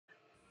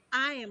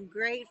I am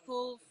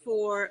grateful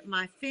for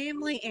my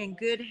family and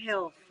good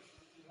health.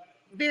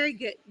 Very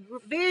good,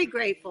 very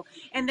grateful.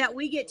 And that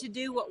we get to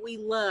do what we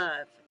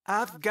love.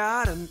 I've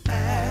got an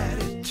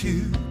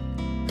attitude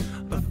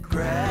of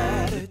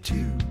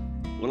gratitude.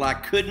 Well, I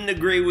couldn't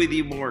agree with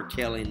you more,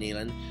 Kelly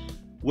Nelon.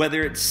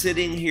 Whether it's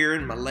sitting here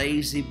in my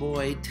lazy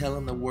boy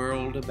telling the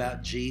world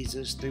about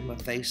Jesus through my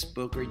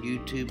Facebook or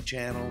YouTube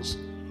channels,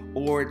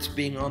 or it's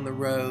being on the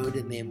road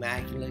in the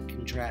immaculate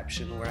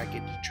contraption where I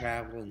get to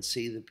travel and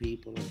see the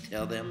people and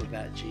tell them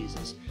about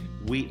Jesus,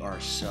 we are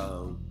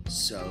so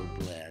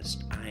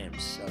blessed. I am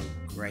so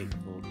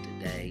grateful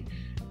today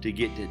to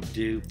get to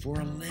do for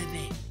a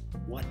living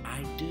what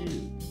I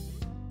do.